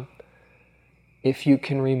come, if you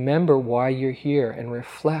can remember why you're here and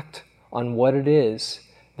reflect on what it is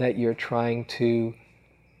that you're trying to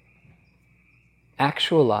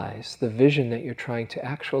actualize, the vision that you're trying to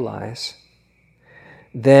actualize,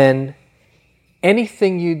 then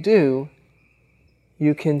anything you do,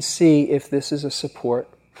 you can see if this is a support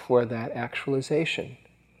for that actualization.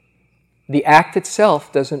 The act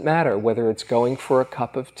itself doesn't matter, whether it's going for a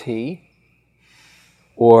cup of tea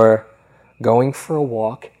or going for a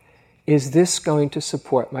walk. Is this going to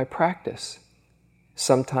support my practice?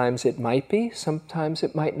 Sometimes it might be, sometimes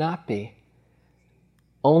it might not be.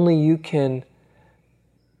 Only you can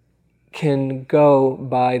go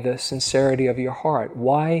by the sincerity of your heart.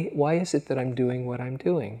 Why is it that I'm doing what I'm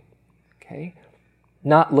doing? Okay?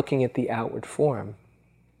 Not looking at the outward form.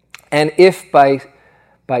 And if by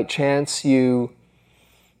chance you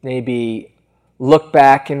maybe look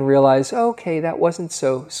back and realize, okay, that wasn't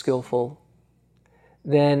so skillful,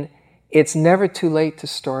 then it's never too late to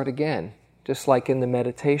start again. Just like in the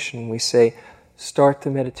meditation, we say, start the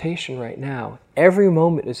meditation right now. Every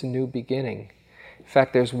moment is a new beginning. In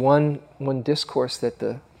fact, there's one discourse that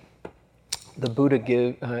the Buddha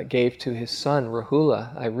gave to his son,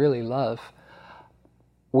 Rahula, I really love,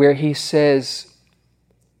 where he says,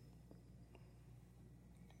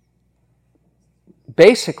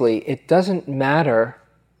 basically, it doesn't matter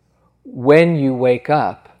when you wake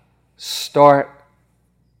up, start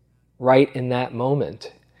right in that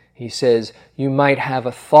moment. He says, you might have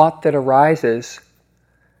a thought that arises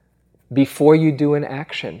before you do an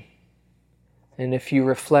action. And if you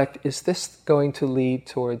reflect, is this going to lead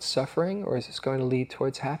towards suffering or is this going to lead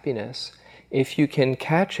towards happiness? If you can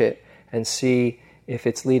catch it and see if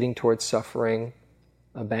it's leading towards suffering,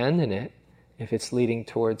 abandon it. If it's leading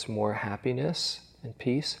towards more happiness and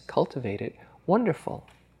peace, cultivate it. Wonderful.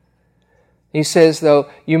 He says, though,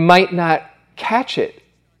 you might not catch it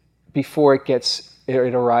before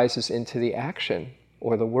it arises into the action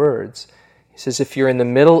or the words. He says, if you're in the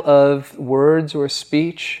middle of words or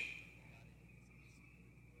speech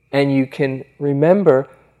and you can remember,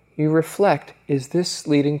 you reflect, is this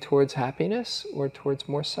leading towards happiness or towards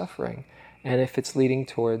more suffering? And if it's leading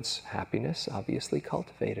towards happiness, obviously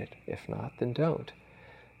cultivate it. If not, then don't.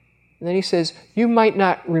 And then he says, you might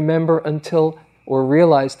not remember until, or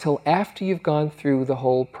realize till after you've gone through the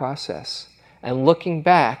whole process. And looking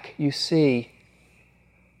back, you see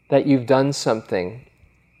that you've done something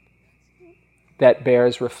that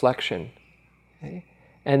bears reflection. Okay?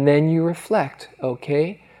 And then you reflect,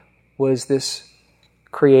 okay, was this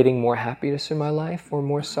creating more happiness in my life or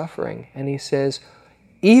more suffering? And he says,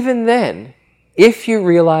 even then, if you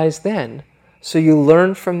realize then, so you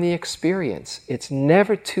learn from the experience, it's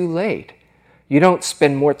never too late. You don't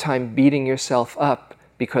spend more time beating yourself up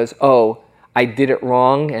because, oh, I did it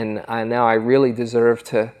wrong and now I really deserve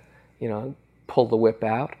to, pull the whip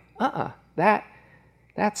out. That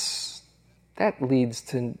leads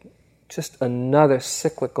to just another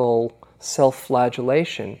cyclical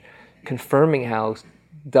self-flagellation, confirming how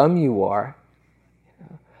dumb you are.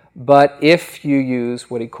 But if you use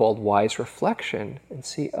what he called wise reflection and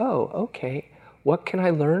see, oh, okay, what can I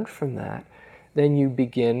learn from that? Then you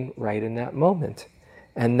begin right in that moment.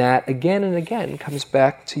 And that again and again comes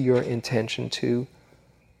back to your intention to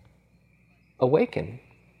awaken.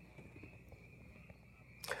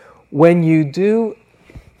 When you do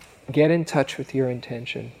get in touch with your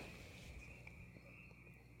intention.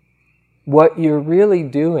 What you're really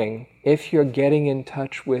doing, if you're getting in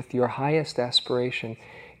touch with your highest aspiration,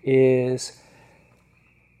 is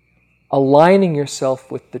aligning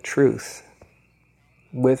yourself with the truth,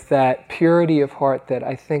 with that purity of heart that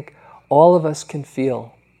I think all of us can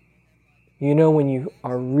feel. You know, when you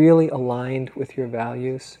are really aligned with your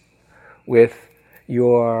values, with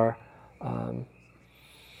your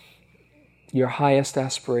highest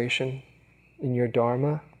aspiration in your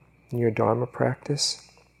Dharma practice.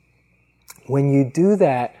 When you do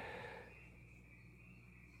that,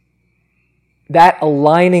 that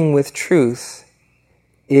aligning with truth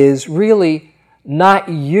is really not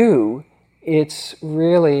you. It's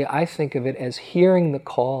really, I think of it as hearing the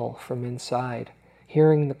call from inside,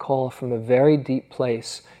 hearing the call from a very deep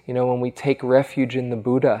place. You know, when we take refuge in the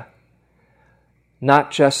Buddha, not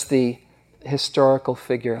just the historical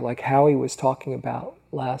figure like Howie was talking about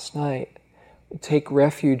last night. We take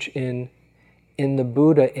refuge in the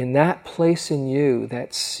Buddha, in that place in you,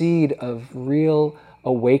 that seed of real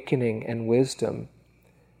awakening and wisdom.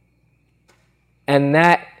 And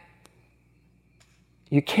that,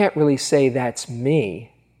 you can't really say that's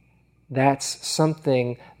me. That's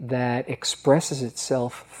something that expresses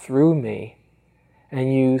itself through me.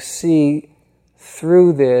 And you see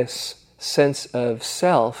through this sense of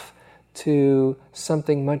self to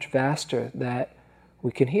something much vaster that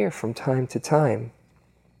we can hear from time to time.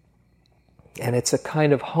 And it's a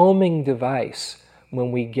kind of homing device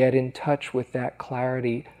when we get in touch with that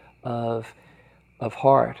clarity of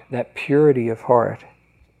heart, that purity of heart.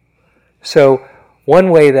 So one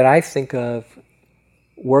way that I think of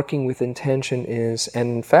working with intention is,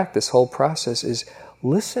 and in fact this whole process is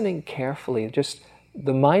listening carefully. Just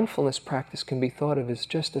the mindfulness practice can be thought of as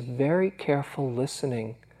just a very careful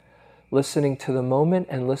listening to the moment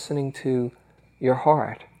and listening to your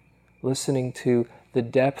heart, listening to the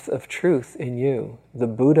depth of truth in you, the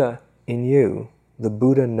Buddha in you, the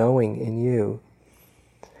Buddha knowing in you,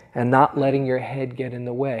 and not letting your head get in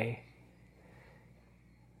the way,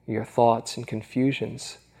 your thoughts and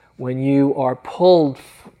confusions. When you are pulled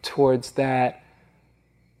towards that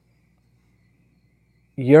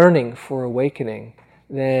yearning for awakening,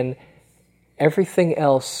 then everything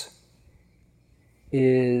else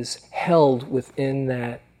is held within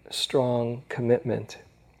that strong commitment.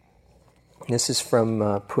 This is from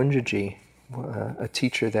Punjaji, a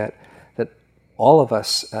teacher that all of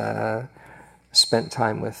us spent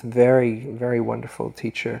time with. Very, very wonderful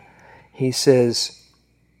teacher. He says,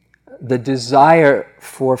 the desire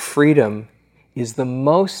for freedom is the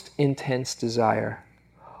most intense desire.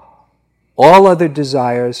 All other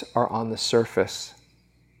desires are on the surface.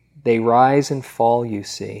 They rise and fall, you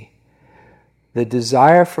see. The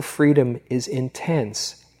desire for freedom is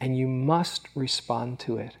intense, and you must respond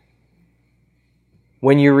to it.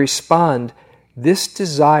 When you respond, this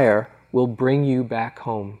desire will bring you back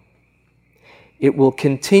home. It will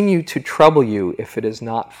continue to trouble you if it is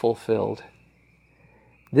not fulfilled.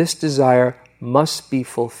 This desire must be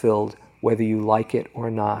fulfilled whether you like it or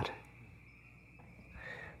not.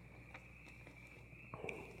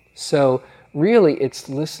 So really it's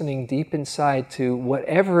listening deep inside to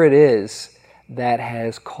whatever it is that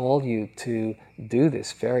has called you to do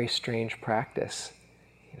this very strange practice.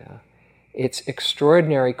 You know, it's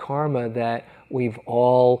extraordinary karma that we've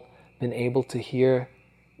all been able to hear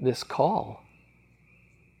this call.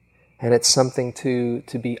 And it's something to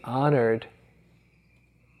be honored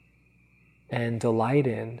and delight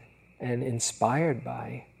in and inspired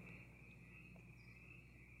by.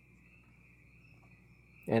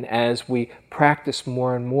 And as we practice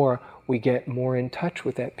more and more, we get more in touch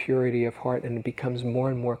with that purity of heart, and it becomes more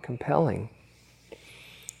and more compelling.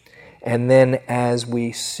 And then as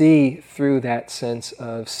we see through that sense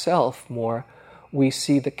of self more, we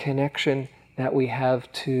see the connection that we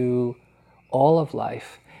have to all of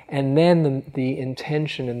life. And then the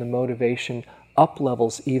intention and the motivation up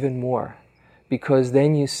levels even more, because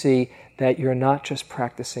then you see that you're not just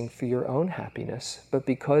practicing for your own happiness, but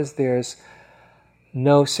because there's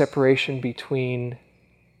no separation between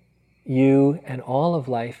you and all of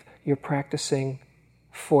life, you're practicing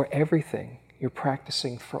for everything. You're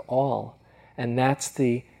practicing for all. And that's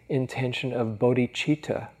the intention of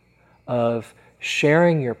bodhicitta, of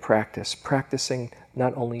sharing your practice, practicing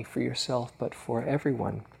not only for yourself, but for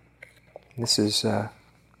everyone. This is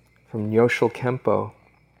from Nyoshul Kempo.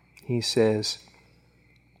 He says,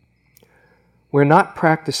 "We're not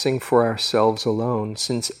practicing for ourselves alone,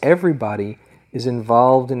 since everybody is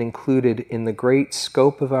involved and included in the great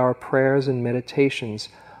scope of our prayers and meditations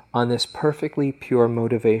on this perfectly pure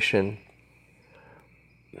motivation.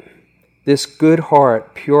 This good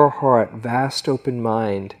heart, pure heart, vast open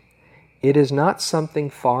mind, it is not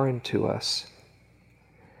something foreign to us.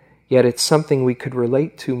 Yet it's something we could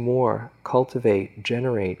relate to more, cultivate,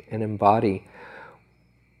 generate, and embody.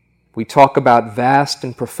 We talk about vast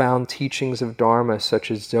and profound teachings of Dharma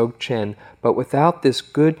such as Dzogchen, but without this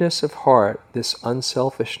goodness of heart, this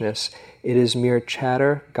unselfishness, it is mere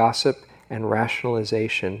chatter, gossip, and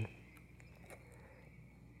rationalization.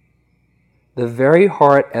 The very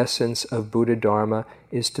heart essence of Buddha Dharma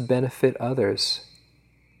is to benefit others.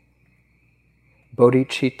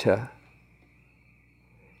 Bodhicitta.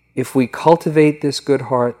 If we cultivate this good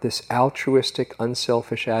heart, this altruistic,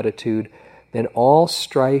 unselfish attitude, then all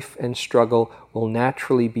strife and struggle will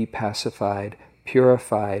naturally be pacified,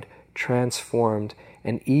 purified, transformed,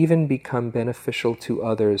 and even become beneficial to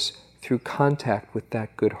others through contact with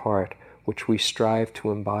that good heart, which we strive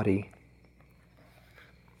to embody.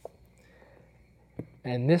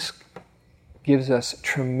 And this gives us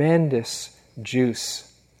tremendous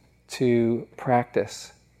juice to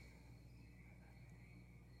practice.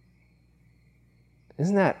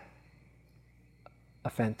 Isn't that a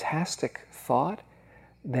fantastic thought?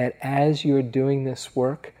 That as you're doing this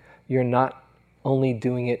work, you're not only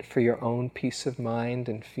doing it for your own peace of mind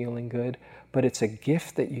and feeling good, but it's a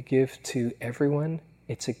gift that you give to everyone.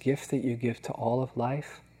 It's a gift that you give to all of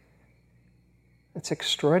life. It's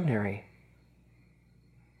extraordinary.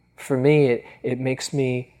 For me, it makes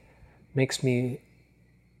me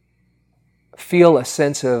feel a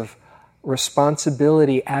sense of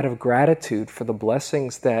responsibility out of gratitude for the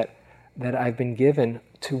blessings that I've been given,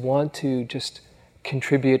 to want to just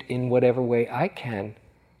contribute in whatever way I can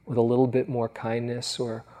with a little bit more kindness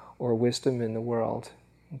or wisdom in the world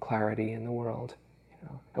and clarity in the world.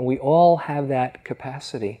 And we all have that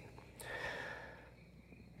capacity.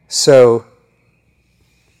 So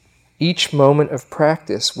each moment of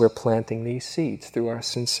practice, we're planting these seeds through our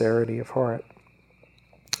sincerity of heart.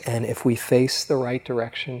 And if we face the right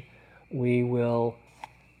direction, we will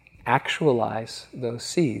actualize those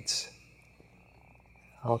seeds.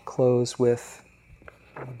 I'll close with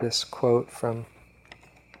this quote from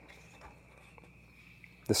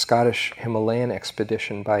the Scottish Himalayan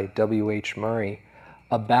expedition by W.H. Murray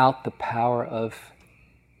about the power of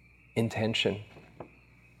intention,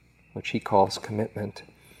 which he calls commitment.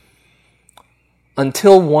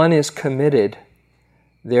 Until one is committed,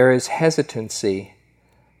 there is hesitancy,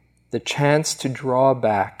 the chance to draw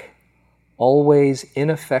back, always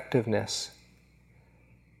ineffectiveness.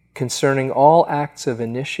 Concerning all acts of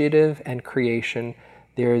initiative and creation,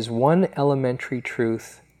 there is one elementary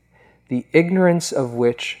truth, the ignorance of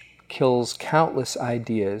which kills countless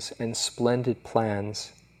ideas and splendid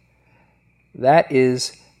plans. That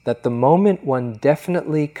is, that the moment one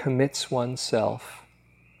definitely commits oneself,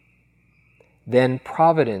 then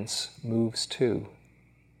providence moves too.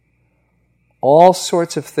 All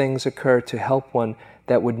sorts of things occur to help one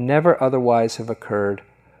that would never otherwise have occurred.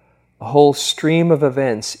 A whole stream of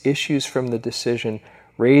events issues from the decision,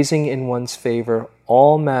 raising in one's favor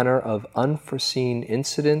all manner of unforeseen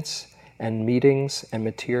incidents and meetings and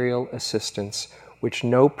material assistance, which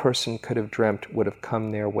no person could have dreamt would have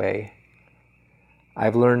come their way.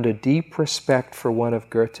 I've learned a deep respect for one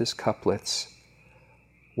of Goethe's couplets.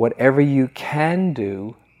 Whatever you can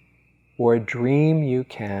do, or dream you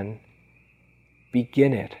can,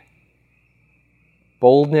 begin it.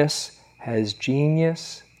 Boldness has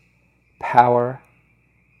genius, power,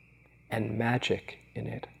 and magic in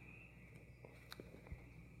it.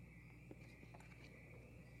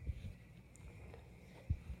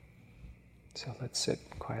 So let's sit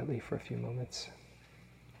quietly for a few moments.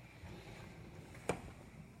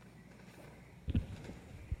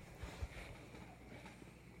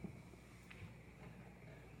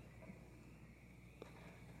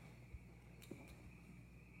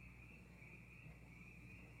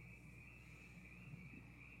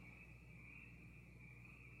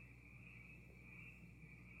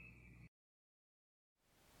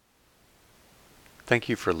 Thank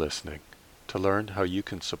you for listening. To learn how you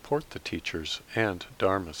can support the teachers and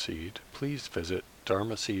Dharma Seed, please visit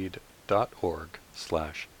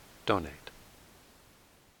dharmaseed.org/donate.